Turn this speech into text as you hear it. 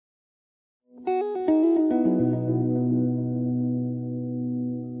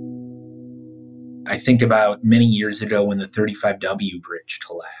I think about many years ago when the 35W bridge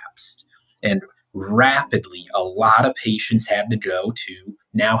collapsed, and rapidly a lot of patients had to go to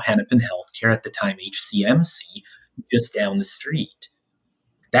now Hennepin Healthcare, at the time HCMC, just down the street.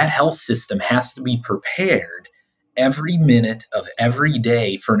 That health system has to be prepared every minute of every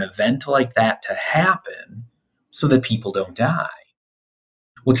day for an event like that to happen so that people don't die.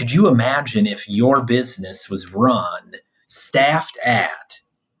 Well, could you imagine if your business was run, staffed at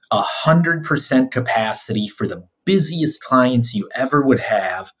 100% capacity for the busiest clients you ever would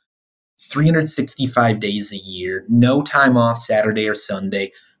have, 365 days a year, no time off Saturday or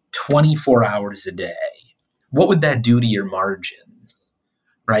Sunday, 24 hours a day? What would that do to your margins?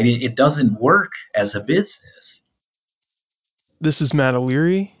 Right? It doesn't work as a business. This is Matt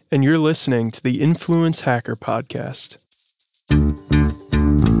O'Leary, and you're listening to the Influence Hacker Podcast.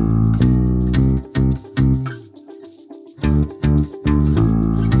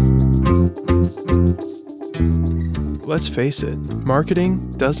 Let's face it,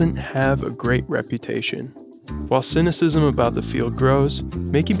 marketing doesn't have a great reputation. While cynicism about the field grows,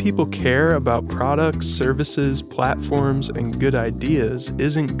 making people care about products, services, platforms, and good ideas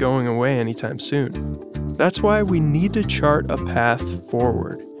isn't going away anytime soon. That's why we need to chart a path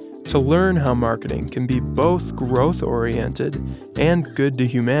forward to learn how marketing can be both growth-oriented and good to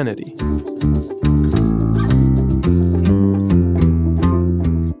humanity.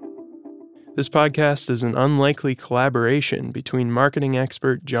 This podcast is an unlikely collaboration between marketing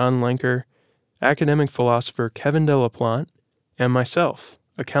expert John Lenker, academic philosopher Kevin Delaplante, and myself,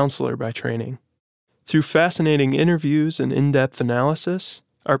 a counselor by training. Through fascinating interviews and in-depth analysis,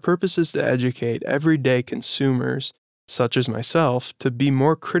 our purpose is to educate everyday consumers, such as myself, to be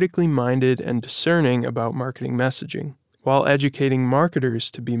more critically minded and discerning about marketing messaging, while educating marketers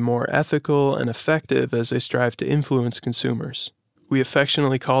to be more ethical and effective as they strive to influence consumers. We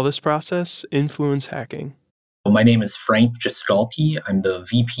affectionately call this process influence hacking. My name is Frank Jaskulke. I'm the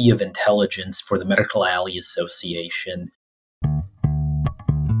VP of Intelligence for the Medical Alley Association.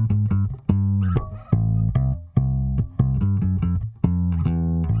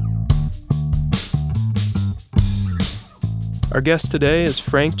 Our guest today is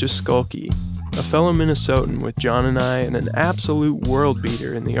Frank Jaskulke, a fellow Minnesotan with John and I and an absolute world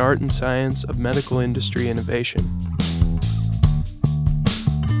beater in the art and science of medical industry innovation.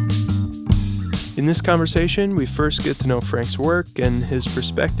 In this conversation, we first get to know Frank's work and his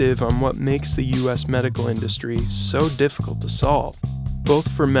perspective on what makes the U.S. medical industry so difficult to solve, both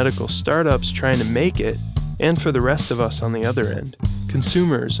for medical startups trying to make it and for the rest of us on the other end,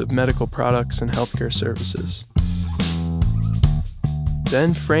 consumers of medical products and healthcare services.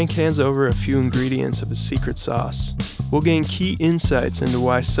 Then Frank hands over a few ingredients of his secret sauce. We'll gain key insights into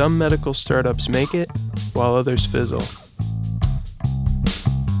why some medical startups make it while others fizzle.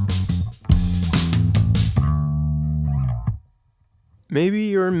 Maybe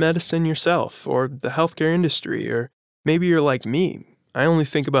you're in medicine yourself, or the healthcare industry, or maybe you're like me. I only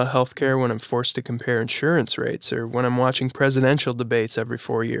think about healthcare when I'm forced to compare insurance rates, or when I'm watching presidential debates every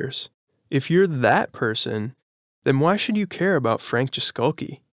 4 years. If you're that person, then why should you care about Frank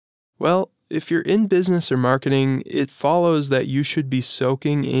Jaskulke? Well, if you're in business or marketing, it follows that you should be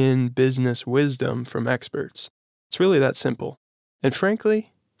soaking in business wisdom from experts. It's really that simple. And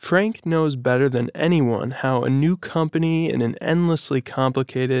frankly, Frank knows better than anyone how a new company in an endlessly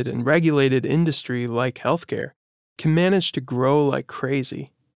complicated and regulated industry like healthcare can manage to grow like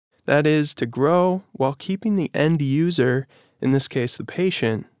crazy. That is, to grow while keeping the end user, in this case the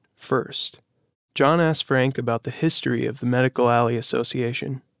patient, first. John asked Frank about the history of the Medical Alley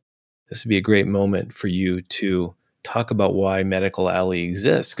Association. This would be a great moment for you to talk about why Medical Alley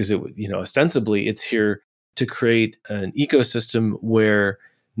exists, because ostensibly it's here to create an ecosystem where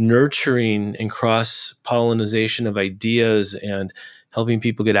nurturing and cross-pollination of ideas and helping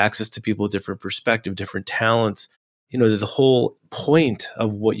people get access to people with different perspective, different talents. The whole point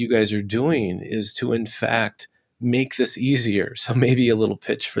of what you guys are doing is to, in fact, make this easier. So maybe a little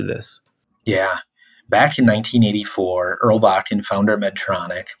pitch for this. Yeah. Back in 1984, Earl Bakken, founder of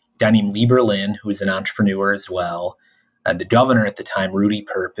Medtronic, a guy named Lee Berlin, who was an entrepreneur as well, the governor at the time, Rudy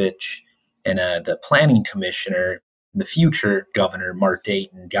Perpich, and the planning commissioner, the future governor, Mark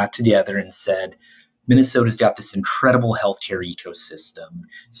Dayton, got together and said, Minnesota's got this incredible healthcare ecosystem.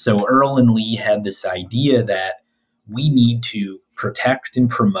 So Earl and Lee had this idea that we need to protect and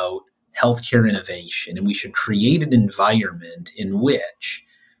promote healthcare innovation, and we should create an environment in which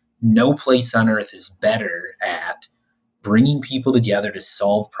no place on earth is better at bringing people together to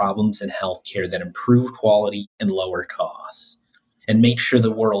solve problems in healthcare that improve quality and lower costs, and make sure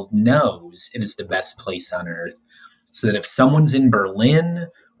the world knows it is the best place on earth, so that if someone's in Berlin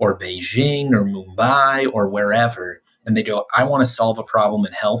or Beijing or Mumbai or wherever, and they go, I want to solve a problem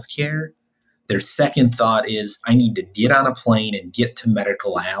in healthcare, their second thought is, I need to get on a plane and get to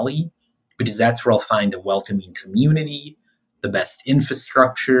Medical Alley because that's where I'll find a welcoming community, the best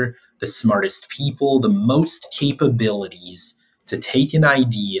infrastructure, the smartest people, the most capabilities to take an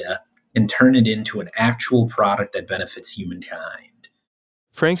idea and turn it into an actual product that benefits humankind.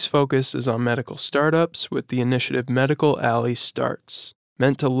 Frank's focus is on medical startups with the initiative Medical Alley Starts,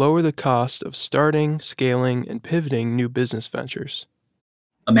 meant to lower the cost of starting, scaling, and pivoting new business ventures.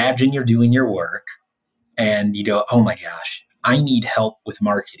 Imagine you're doing your work and you go, oh my gosh, I need help with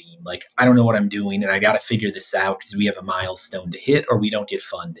marketing. Like, I don't know what I'm doing and I got to figure this out because we have a milestone to hit or we don't get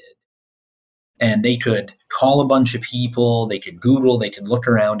funded. And they could call a bunch of people, they could Google, they could look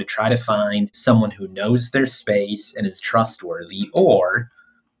around to try to find someone who knows their space and is trustworthy, or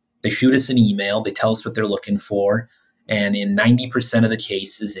they shoot us an email, they tell us what they're looking for, and in 90% of the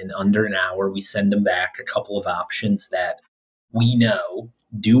cases, in under an hour, we send them back a couple of options that we know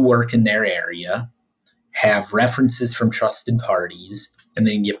do work in their area, have references from trusted parties, and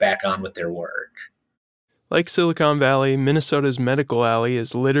then get back on with their work. Like Silicon Valley, Minnesota's Medical Alley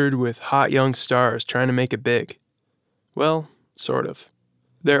is littered with hot young stars trying to make it big. Well, sort of.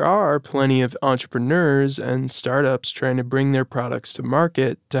 There are plenty of entrepreneurs and startups trying to bring their products to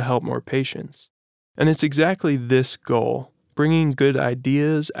market to help more patients. And it's exactly this goal, bringing good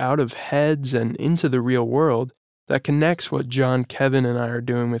ideas out of heads and into the real world, that connects what John, Kevin, and I are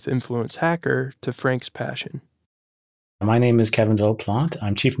doing with Influence Hacker to Frank's passion. My name is Kevin Delplante.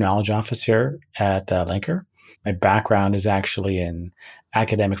 I'm Chief Knowledge Officer at Linker. My background is actually in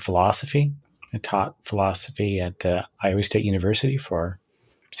academic philosophy. I taught philosophy at Iowa State University for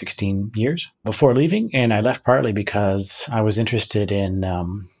 16 years before leaving, and I left partly because I was interested in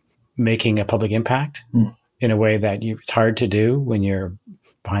making a public impact in a way that it's hard to do when you're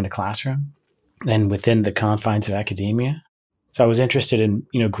behind a classroom and within the confines of academia. So I was interested in,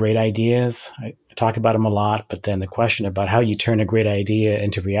 great ideas. I talk about them a lot, but then the question about how you turn a great idea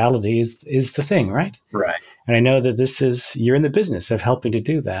into reality is the thing, right? Right. And I know that you're in the business of helping to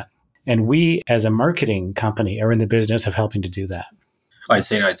do that. And we, as a marketing company, are in the business of helping to do that. I'd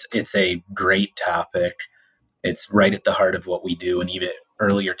say it's a great topic. It's right at the heart of what we do. And even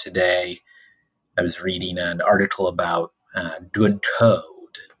earlier today, I was reading an article about good code,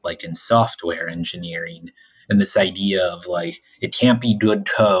 like in software engineering, and this idea of like, it can't be good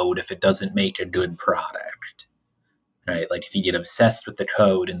code if it doesn't make a good product, right? Like if you get obsessed with the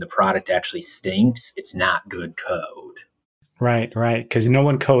code and the product actually stinks, it's not good code. Right. Because no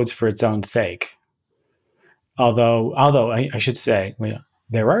one codes for its own sake. Although I should say,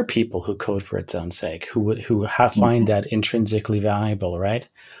 there are people who code for its own sake, who find that intrinsically valuable, right?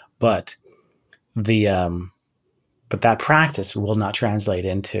 But that practice will not translate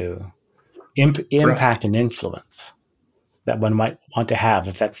into impact and influence that one might want to have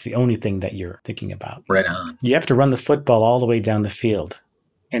if that's the only thing that you're thinking about. Right on. You have to run the football all the way down the field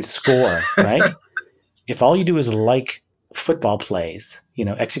and score, right? If all you do is like football plays,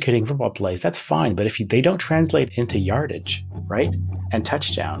 executing football plays, that's fine. But if they don't translate into yardage, right, and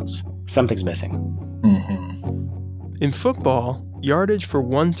touchdowns, something's missing. Mm-hmm. In football, yardage for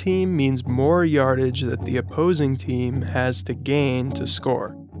one team means more yardage that the opposing team has to gain to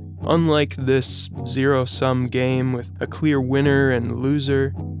score. Unlike this zero-sum game with a clear winner and loser,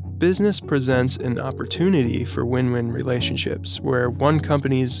 business presents an opportunity for win-win relationships where one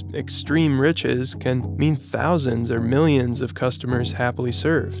company's extreme riches can mean thousands or millions of customers happily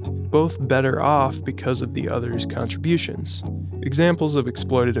served, both better off because of the other's contributions. Examples of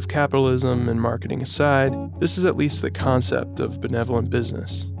exploitative capitalism and marketing aside, this is at least the concept of benevolent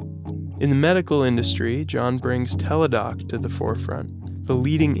business. In the medical industry, John brings Teladoc to the forefront, the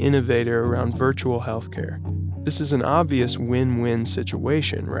leading innovator around virtual healthcare. This is an obvious win-win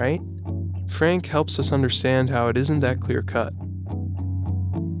situation, right? Frank helps us understand how it isn't that clear-cut.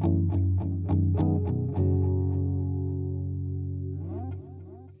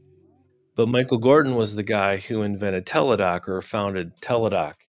 But Michael Gordon was the guy who invented Teladoc or founded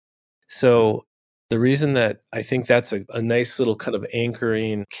Teladoc. So the reason that I think that's a nice little kind of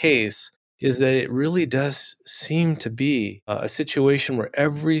anchoring case is that it really does seem to be a situation where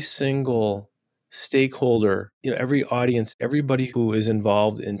every single stakeholder, every audience, everybody who is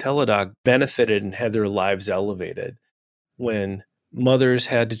involved in Teladoc benefited and had their lives elevated. When mothers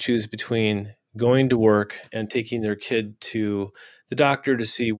had to choose between going to work and taking their kid to the doctor to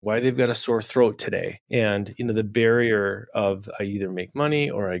see why they've got a sore throat today. And, the barrier of I either make money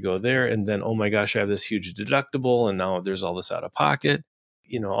or I go there and then, oh my gosh, I have this huge deductible and now there's all this out of pocket.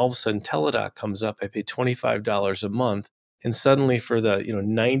 All of a sudden Teladoc comes up. I pay $25 a month And suddenly for the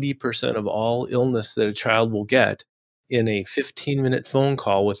 90% of all illness that a child will get in a 15-minute phone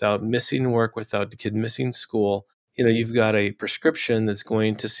call without missing work, without the kid missing school, you've got a prescription that's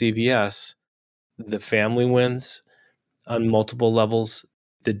going to CVS. The family wins on multiple levels.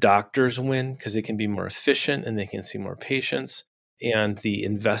 The doctors win because they can be more efficient and they can see more patients. And the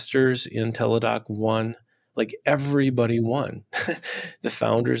investors in Teladoc won. Like everybody won. The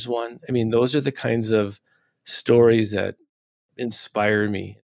founders won. I mean, those are the kinds of stories that inspire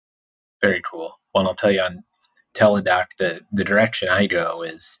me. Very cool. Well, and I'll tell you on Teladoc, the direction I go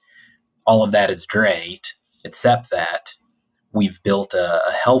is all of that is great, except that we've built a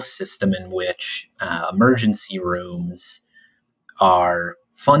health system in which emergency rooms are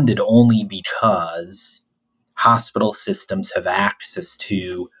funded only because hospital systems have access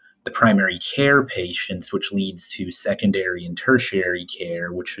to the primary care patients, which leads to secondary and tertiary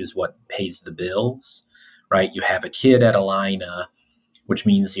care, which is what pays the bills, right? You have a kid at Alina, which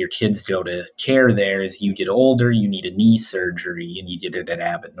means your kids go to care there. As you get older, you need a knee surgery and you get it at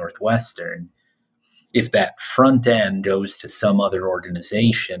Abbott Northwestern. If that front end goes to some other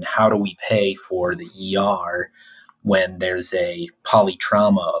organization, how do we pay for the ER when there's a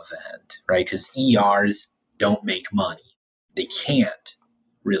polytrauma event, right? Because ERs don't make money. They can't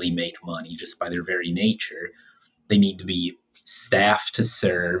really make money just by their very nature. They need to be staffed to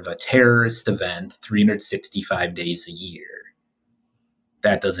serve a terrorist event 365 days a year.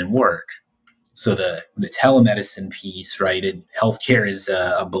 That doesn't work. So the telemedicine piece, right? Healthcare is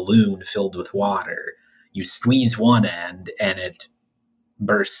a balloon filled with water. You squeeze one end and it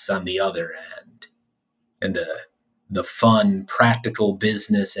bursts on the other end. And the fun, practical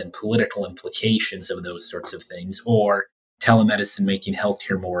business and political implications of those sorts of things, or telemedicine making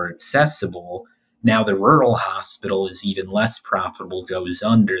healthcare more accessible. Now the rural hospital is even less profitable, goes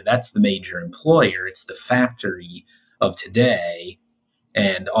under. That's the major employer. It's the factory of today.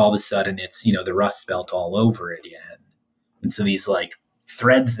 And all of a sudden it's, the Rust Belt all over again. And so these like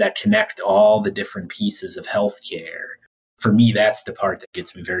threads that connect all the different pieces of healthcare, for me, that's the part that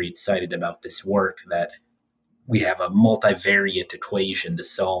gets me very excited about this work, that we have a multivariate equation to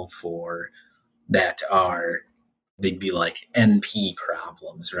solve for that they'd be like NP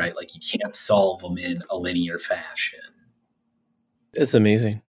problems, right? Like you can't solve them in a linear fashion. That's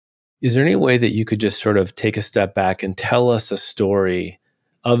amazing. Is there any way that you could just sort of take a step back and tell us a story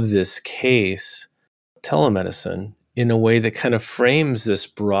of this case, telemedicine, in a way that kind of frames this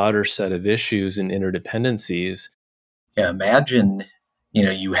broader set of issues and interdependencies? Yeah, imagine,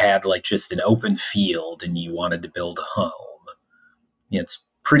 you had like just an open field and you wanted to build a home. It's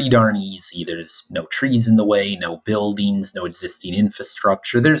pretty darn easy. There's no trees in the way, no buildings, no existing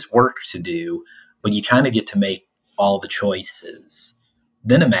infrastructure. There's work to do, but you kind of get to make all the choices.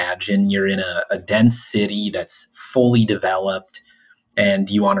 Then imagine you're in a dense city that's fully developed and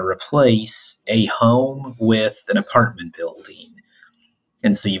you want to replace a home with an apartment building.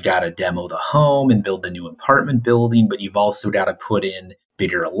 And so you've got to demo the home and build the new apartment building, but you've also got to put in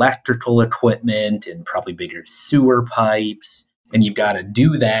bigger electrical equipment and probably bigger sewer pipes. And you've got to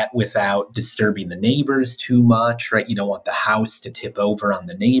do that without disturbing the neighbors too much, right? You don't want the house to tip over on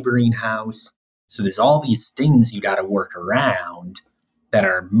the neighboring house. So there's all these things you got to work around that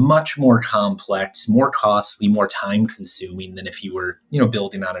are much more complex, more costly, more time consuming than if you were,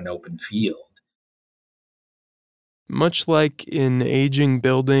 building on an open field. Much like an aging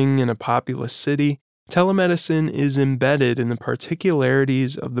building in a populous city, telemedicine is embedded in the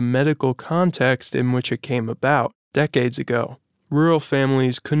particularities of the medical context in which it came about decades ago. Rural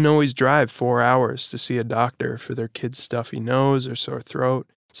families couldn't always drive 4 hours to see a doctor for their kid's stuffy nose or sore throat,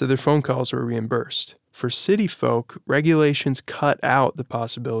 so their phone calls were reimbursed. For city folk, regulations cut out the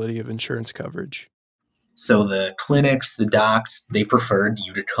possibility of insurance coverage. So the clinics, the docs, they preferred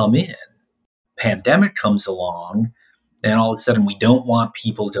you to come in. Pandemic comes along, and all of a sudden we don't want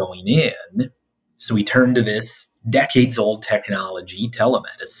people going in. So we turn to this decades-old technology,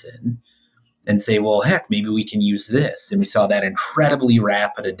 telemedicine, and say, well, heck, maybe we can use this. And we saw that incredibly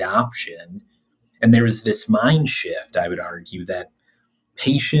rapid adoption. And there was this mind shift, I would argue, that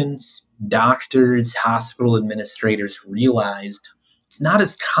patients, doctors, hospital administrators realized it's not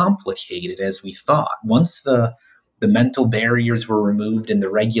as complicated as we thought. Once the mental barriers were removed and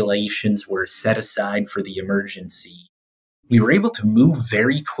the regulations were set aside for the emergency, we were able to move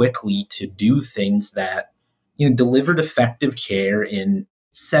very quickly to do things that, delivered effective care in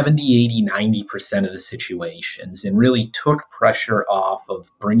 70, 80, 90% of the situations and really took pressure off of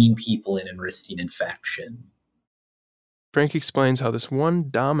bringing people in and risking infection. Frank explains how this one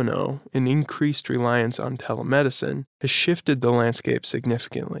domino, an increased reliance on telemedicine, has shifted the landscape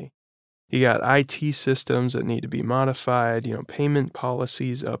significantly. You got IT systems that need to be modified, payment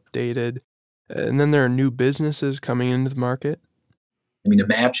policies updated, and then there are new businesses coming into the market. I mean,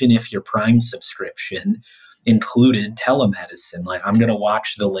 imagine if your Prime subscription included telemedicine. Like, I'm going to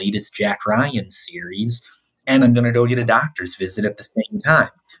watch the latest Jack Ryan series and I'm going to go get a doctor's visit at the same time,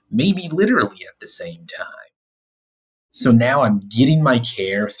 maybe literally at the same time. So now I'm getting my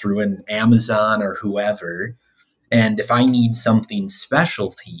care through an Amazon or whoever. And if I need something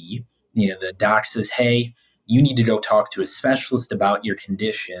specialty, the doc says, hey, you need to go talk to a specialist about your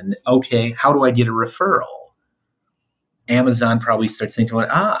condition. Okay, how do I get a referral? Amazon probably starts thinking,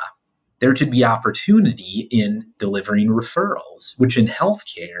 there could be opportunity in delivering referrals, which in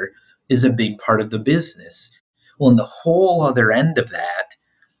healthcare is a big part of the business. Well, in the whole other end of that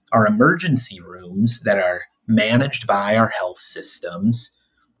are emergency rooms that are managed by our health systems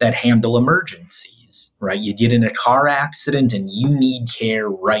that handle emergencies, right? You get in a car accident and you need care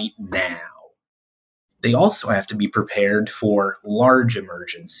right now. They also have to be prepared for large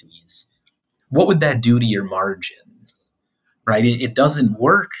emergencies. What would that do to your margins, right? It doesn't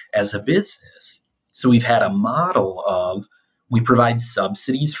work as a business. So we've had a model of we provide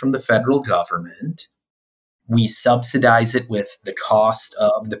subsidies from the federal government. We subsidize it with the cost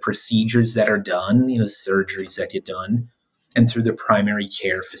of the procedures that are done, surgeries that get done, and through the primary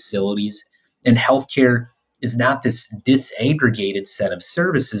care facilities. And healthcare is not this disaggregated set of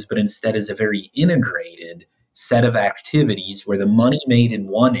services, but instead is a very integrated set of activities where the money made in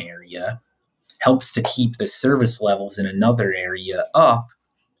one area helps to keep the service levels in another area up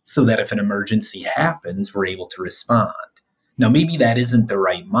so that if an emergency happens, we're able to respond. Now, maybe that isn't the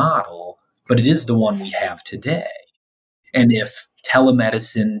right model, but it is the one we have today. And if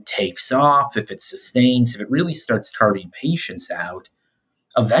telemedicine takes off, if it sustains, if it really starts carving patients out,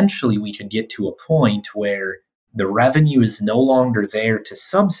 eventually we could get to a point where the revenue is no longer there to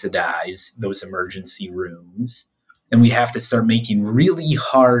subsidize those emergency rooms. And we have to start making really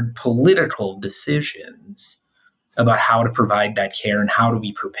hard political decisions about how to provide that care and how to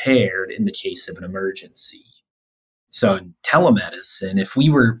be prepared in the case of an emergency. So telemedicine, if we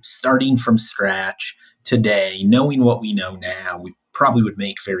were starting from scratch today, knowing what we know now, we probably would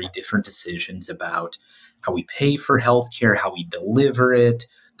make very different decisions about how we pay for healthcare, how we deliver it,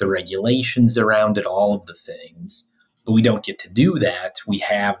 the regulations around it, all of the things. But we don't get to do that. We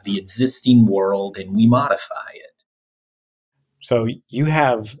have the existing world and we modify it. So you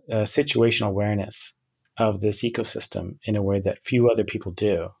have situational awareness of this ecosystem in a way that few other people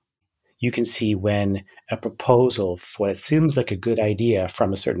do. You can see when a proposal for what seems like a good idea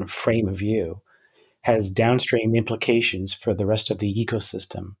from a certain frame of view has downstream implications for the rest of the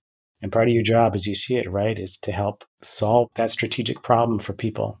ecosystem. And part of your job, as you see it, right, is to help solve that strategic problem for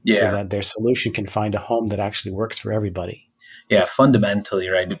people so that their solution can find a home that actually works for everybody. Yeah, fundamentally,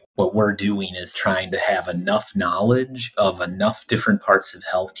 right, what we're doing is trying to have enough knowledge of enough different parts of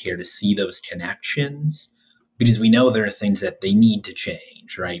healthcare to see those connections, because we know there are things that they need to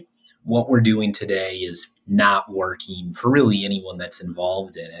change, right? What we're doing today is not working for really anyone that's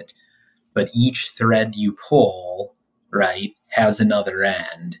involved in it. But each thread you pull, right, has another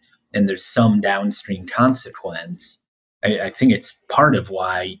end, and there's some downstream consequence. I think it's part of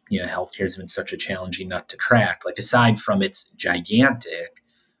why healthcare has been such a challenging nut to crack. Like, aside from it's gigantic,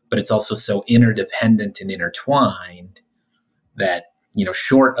 but it's also so interdependent and intertwined that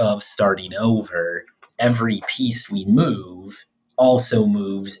short of starting over, every piece we move also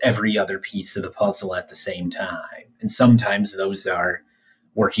moves every other piece of the puzzle at the same time. And sometimes those are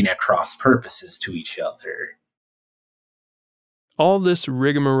working at cross purposes to each other. All this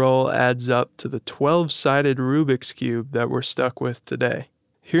rigmarole adds up to the 12-sided Rubik's Cube that we're stuck with today.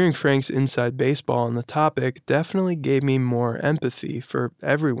 Hearing Frank's inside baseball on the topic definitely gave me more empathy for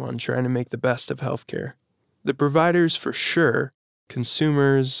everyone trying to make the best of healthcare. The providers for sure,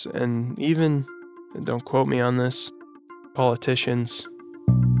 consumers, and even, don't quote me on this, politicians.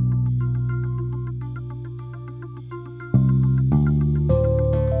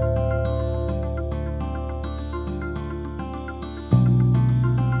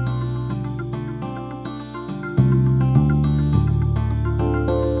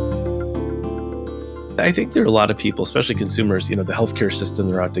 I think there are a lot of people, especially consumers, the healthcare system,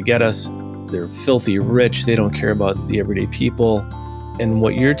 they're out to get us. They're filthy rich. They don't care about the everyday people. And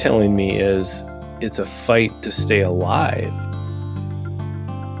what you're telling me is it's a fight to stay alive.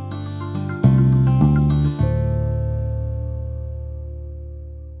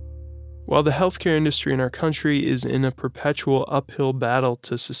 While the healthcare industry in our country is in a perpetual uphill battle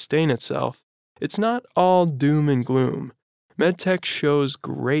to sustain itself, it's not all doom and gloom. MedTech shows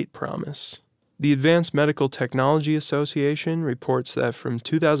great promise. The Advanced Medical Technology Association reports that from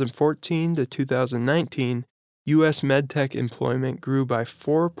 2014 to 2019, U.S. medtech employment grew by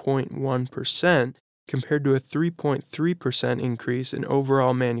 4.1% compared to a 3.3% increase in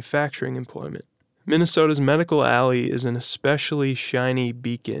overall manufacturing employment. Minnesota's Medical Alley is an especially shiny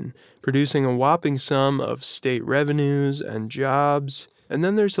beacon, producing a whopping sum of state revenues and jobs. And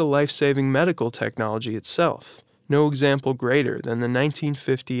then there's the life-saving medical technology itself. No example greater than the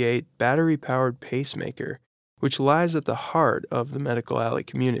 1958 battery-powered pacemaker, which lies at the heart of the Medical Alley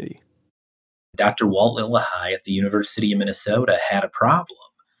community. Dr. Walt Lillehei at the University of Minnesota had a problem.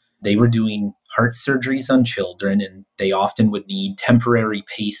 They were doing heart surgeries on children, and they often would need temporary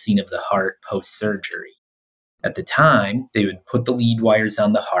pacing of the heart post-surgery. At the time, they would put the lead wires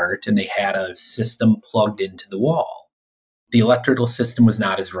on the heart, and they had a system plugged into the wall. The electrical system was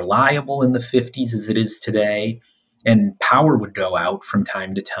not as reliable in the 50s as it is today, and power would go out from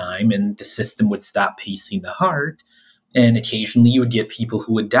time to time, and the system would stop pacing the heart, and occasionally you would get people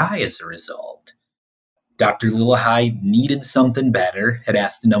who would die as a result. Dr. Lillehei needed something better, had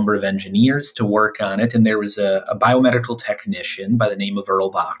asked a number of engineers to work on it, and there was a biomedical technician by the name of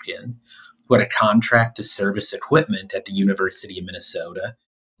Earl Bachkin who had a contract to service equipment at the University of Minnesota.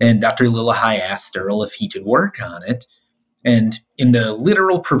 And Dr. Lillehei asked Earl if he could work on it. And in the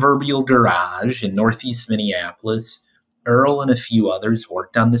literal proverbial garage in northeast Minneapolis, Earl and a few others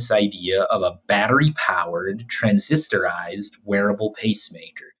worked on this idea of a battery-powered, transistorized wearable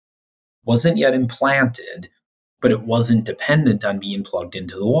pacemaker. Wasn't yet implanted, but it wasn't dependent on being plugged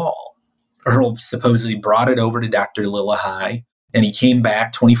into the wall. Earl supposedly brought it over to Dr. Lillehei, and he came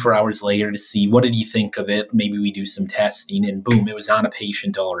back 24 hours later to see what did he think of it. Maybe we do some testing, and boom, it was on a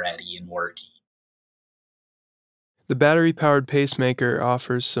patient already and working. The battery-powered pacemaker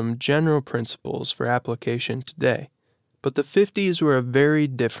offers some general principles for application today, but the 50s were a very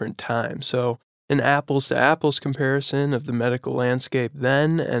different time, so an apples-to-apples comparison of the medical landscape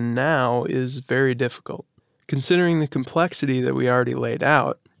then and now is very difficult. Considering the complexity that we already laid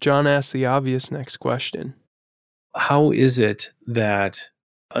out, John asked the obvious next question. How is it that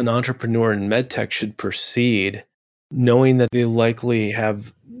an entrepreneur in medtech should proceed knowing that they likely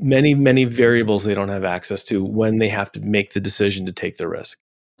have many, many variables they don't have access to when they have to make the decision to take the risk?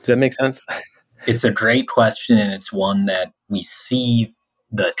 Does that make sense? It's a great question, and it's one that we see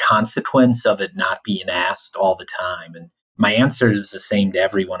the consequence of it not being asked all the time. And my answer is the same to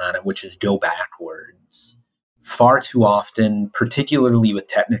everyone on it, which is go backwards. Far too often, particularly with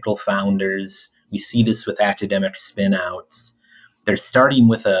technical founders, we see this with academic spin-outs. They're starting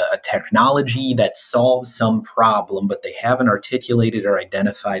with a technology that solves some problem, but they haven't articulated or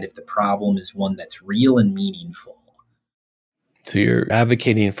identified if the problem is one that's real and meaningful. So you're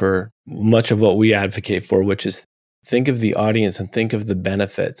advocating for much of what we advocate for, which is think of the audience and think of the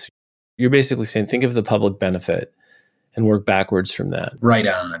benefits. You're basically saying think of the public benefit and work backwards from that. Right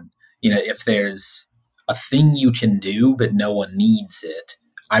on. If there's a thing you can do, but no one needs it,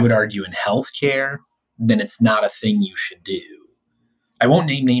 I would argue in healthcare, then it's not a thing you should do. I won't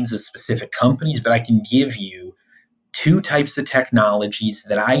name names of specific companies, but I can give you two types of technologies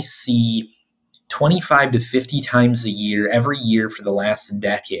that I see 25 to 50 times a year, every year for the last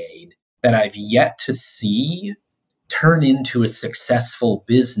decade, that I've yet to see turn into a successful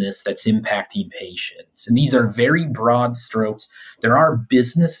business that's impacting patients. And these are very broad strokes. There are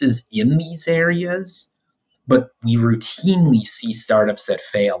businesses in these areas, but we routinely see startups that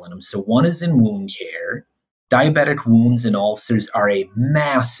fail in them. So one is in wound care. Diabetic wounds and ulcers are a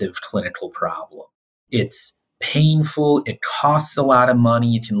massive clinical problem. It's painful, it costs a lot of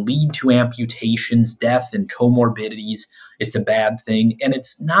money, it can lead to amputations, death, and comorbidities. It's a bad thing, and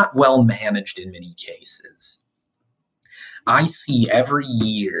it's not well managed in many cases. I see every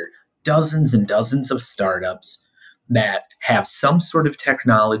year dozens and dozens of startups that have some sort of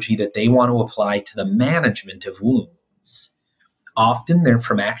technology that they want to apply to the management of wounds. Often they're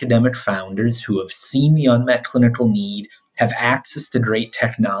from academic founders who have seen the unmet clinical need, have access to great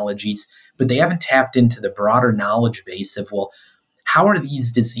technologies, but they haven't tapped into the broader knowledge base of, well, how are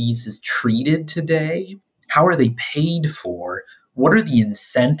these diseases treated today? How are they paid for? What are the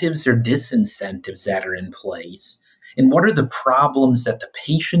incentives or disincentives that are in place? And what are the problems that the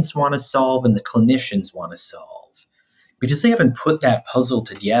patients want to solve and the clinicians want to solve? Because they haven't put that puzzle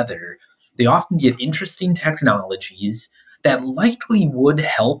together, they often get interesting technologies that likely would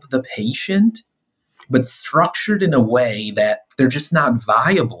help the patient, but structured in a way that they're just not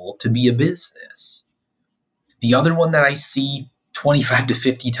viable to be a business. The other one that I see 25 to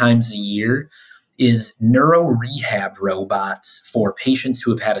 50 times a year is neuro rehab robots for patients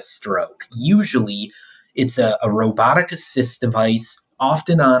who have had a stroke. Usually, it's a robotic assist device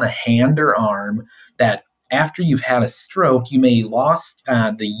often on a hand or arm that after you've had a stroke, you may lost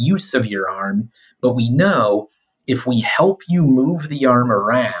the use of your arm, but we know if we help you move the arm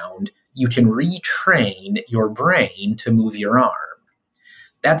around, you can retrain your brain to move your arm.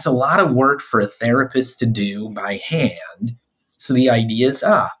 That's a lot of work for a therapist to do by hand. So the idea is,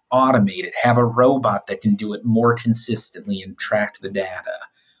 automate it, have a robot that can do it more consistently and track the data.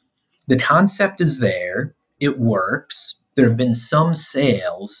 The concept is there, it works, there have been some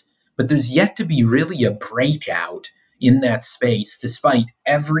sales, but there's yet to be really a breakout in that space, despite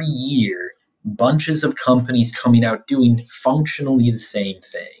every year bunches of companies coming out doing functionally the same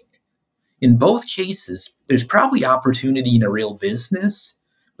thing. In both cases, there's probably opportunity in a real business,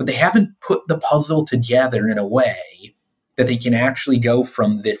 but they haven't put the puzzle together in a way that they can actually go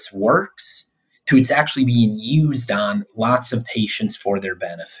from this works to it's actually being used on lots of patients for their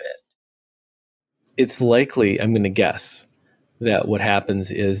benefit. It's likely, I'm going to guess, that what happens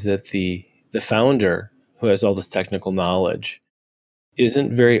is that the founder who has all this technical knowledge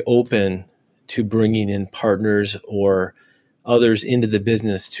isn't very open to bringing in partners or others into the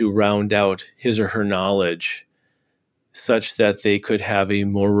business to round out his or her knowledge such that they could have a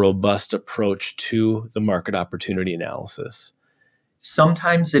more robust approach to the market opportunity analysis.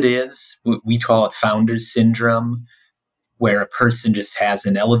 Sometimes it is. We call it founder's syndrome, where a person just has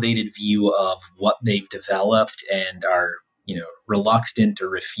an elevated view of what they've developed and are, reluctant to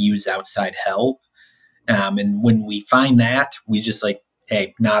refuse outside help. And when we find that, we just like,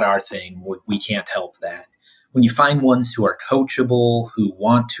 hey, not our thing. We can't help that. When you find ones who are coachable, who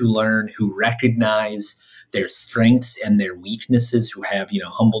want to learn, who recognize their strengths and their weaknesses, who have,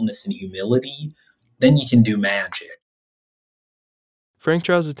 humbleness and humility, then you can do magic. Frank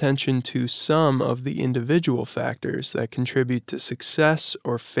draws attention to some of the individual factors that contribute to success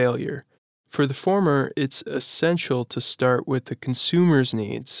or failure. For the former, it's essential to start with the consumer's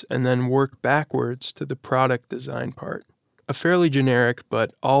needs and then work backwards to the product design part. A fairly generic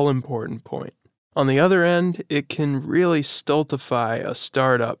but all-important point. On the other end, it can really stultify a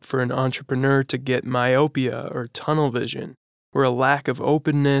startup for an entrepreneur to get myopia or tunnel vision, where a lack of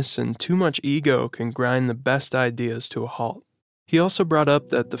openness and too much ego can grind the best ideas to a halt. He also brought up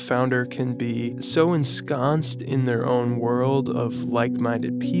that the founder can be so ensconced in their own world of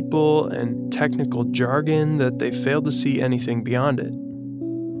like-minded people and technical jargon that they fail to see anything beyond it.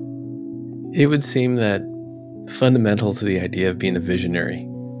 It would seem that fundamental to the idea of being a visionary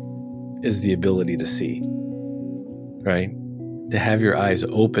is the ability to see, right? To have your eyes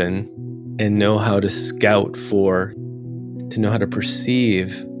open and know how to scout to know how to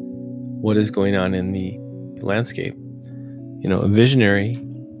perceive what is going on in the landscape. A visionary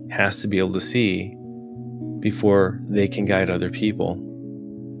has to be able to see before they can guide other people.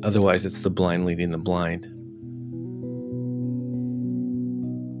 Otherwise, it's the blind leading the blind.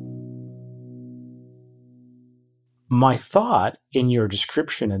 My thought in your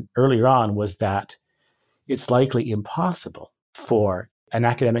description earlier on was that it's likely impossible for an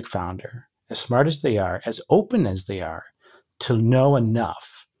academic founder, as smart as they are, as open as they are, to know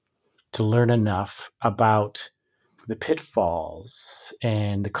enough, to learn enough about the pitfalls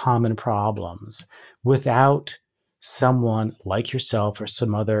and the common problems without someone like yourself or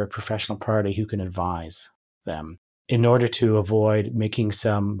some other professional party who can advise them in order to avoid making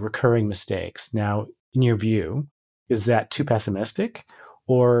some recurring mistakes. Now, in your view, is that too pessimistic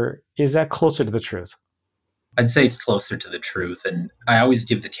or is that closer to the truth? I'd say it's closer to the truth. And I always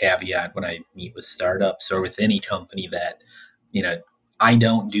give the caveat when I meet with startups or with any company that, I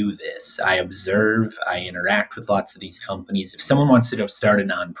don't do this. I observe, I interact with lots of these companies. If someone wants to go start a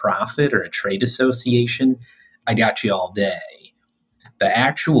nonprofit or a trade association, I got you all day. The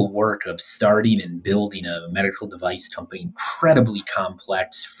actual work of starting and building a medical device company, incredibly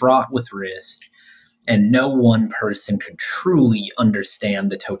complex, fraught with risk, and no one person could truly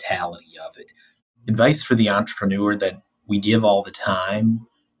understand the totality of it. Advice for the entrepreneur that we give all the time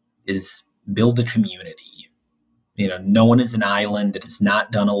is build a community. No one is an island. It is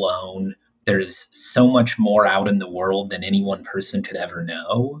not done alone. There is so much more out in the world than any one person could ever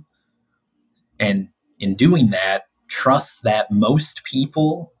know. And in doing that, trust that most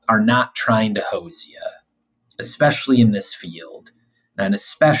people are not trying to hose you, especially in this field, and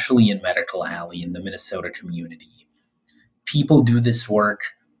especially in Medical Alley in the Minnesota community. People do this work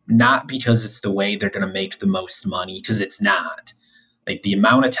not because it's the way they're going to make the most money, because it's not. Like the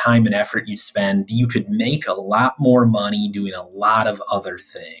amount of time and effort you spend, you could make a lot more money doing a lot of other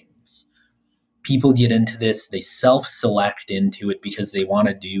things. People get into this, they self-select into it because they want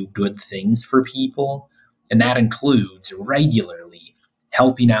to do good things for people. And that includes regularly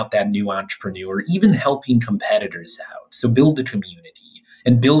helping out that new entrepreneur, even helping competitors out. So build a community.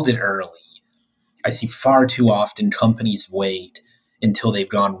 and build it early. I see far too often companies wait until they've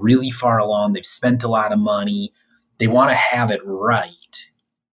gone really far along, they've spent a lot of money, they want to have it right.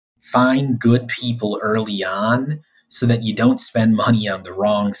 Find good people early on so that you don't spend money on the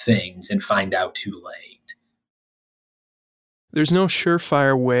wrong things and find out too late. There's no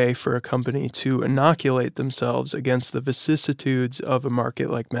surefire way for a company to inoculate themselves against the vicissitudes of a market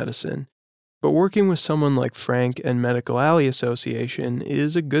like medicine. But working with someone like Frank and Medical Alley Association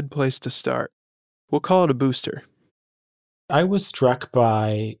is a good place to start. We'll call it a booster. I was struck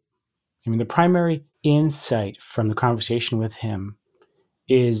by, the primary insight from the conversation with him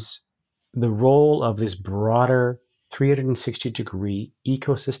is the role of this broader 360-degree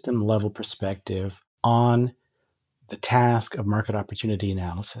ecosystem level perspective on the task of market opportunity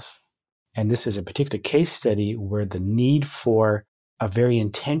analysis. And this is a particular case study where the need for a very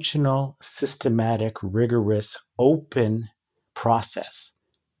intentional, systematic, rigorous, open process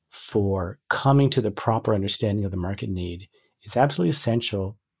for coming to the proper understanding of the market need is absolutely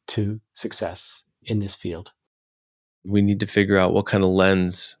essential to success in this field. We need to figure out what kind of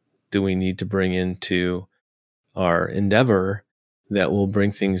lens do we need to bring into our endeavor that will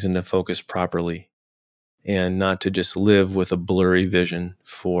bring things into focus properly, and not to just live with a blurry vision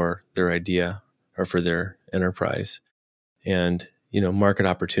for their idea or for their enterprise. And, market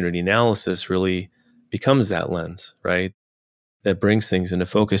opportunity analysis really becomes that lens, right? That brings things into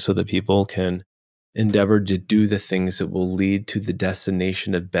focus so that people can endeavor to do the things that will lead to the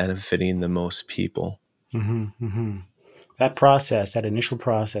destination of benefiting the most people. Mm-hmm, mm-hmm. That process, that initial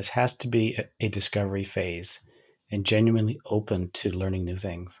process, has to be a discovery phase and genuinely open to learning new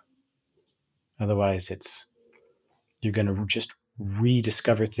things. Otherwise, you're going to just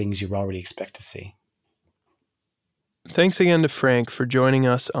rediscover things you already expect to see. Thanks again to Frank for joining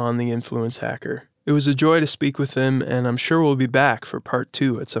us on The Influence Hacker. It was a joy to speak with him, and I'm sure we'll be back for part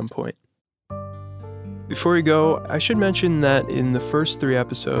 2 at some point. Before we go, I should mention that in the first 3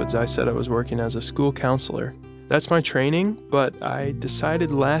 episodes, I said I was working as a school counselor. That's my training, but I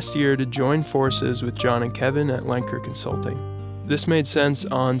decided last year to join forces with John and Kevin at Lenker Consulting. This made sense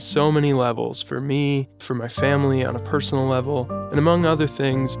on so many levels, for me, for my family, on a personal level, and among other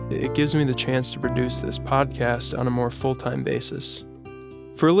things, it gives me the chance to produce this podcast on a more full-time basis.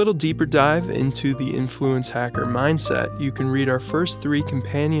 For a little deeper dive into the Influence Hacker mindset, you can read our first 3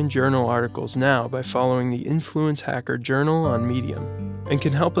 companion journal articles now by following the Influence Hacker Journal on Medium, and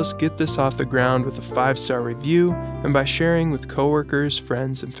can help us get this off the ground with a 5-star review and by sharing with coworkers,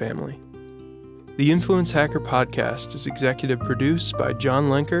 friends, and family. The Influence Hacker podcast is executive produced by John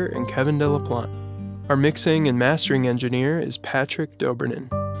Lenker and Kevin Delaplante. Our mixing and mastering engineer is Patrick Dobernin.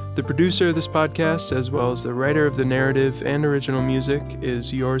 The producer of this podcast, as well as the writer of the narrative and original music,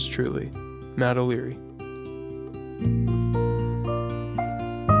 is yours truly, Matt O'Leary.